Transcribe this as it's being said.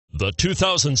The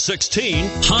 2016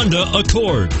 Honda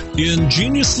Accord.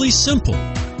 Ingeniously simple,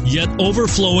 yet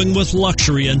overflowing with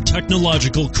luxury and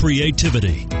technological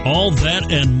creativity. All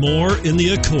that and more in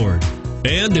the Accord.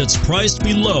 And it's priced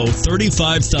below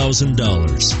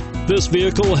 $35,000. This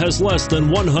vehicle has less than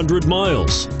 100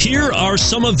 miles. Here are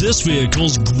some of this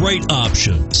vehicle's great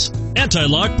options: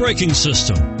 anti-lock braking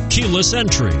system, keyless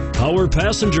entry, power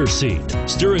passenger seat,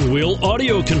 steering wheel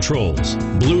audio controls,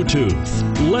 Bluetooth,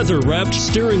 leather-wrapped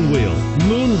steering wheel,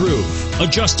 moonroof,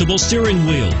 adjustable steering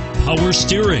wheel, power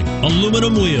steering,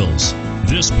 aluminum wheels.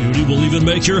 This beauty will even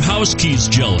make your house keys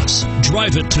jealous.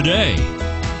 Drive it today.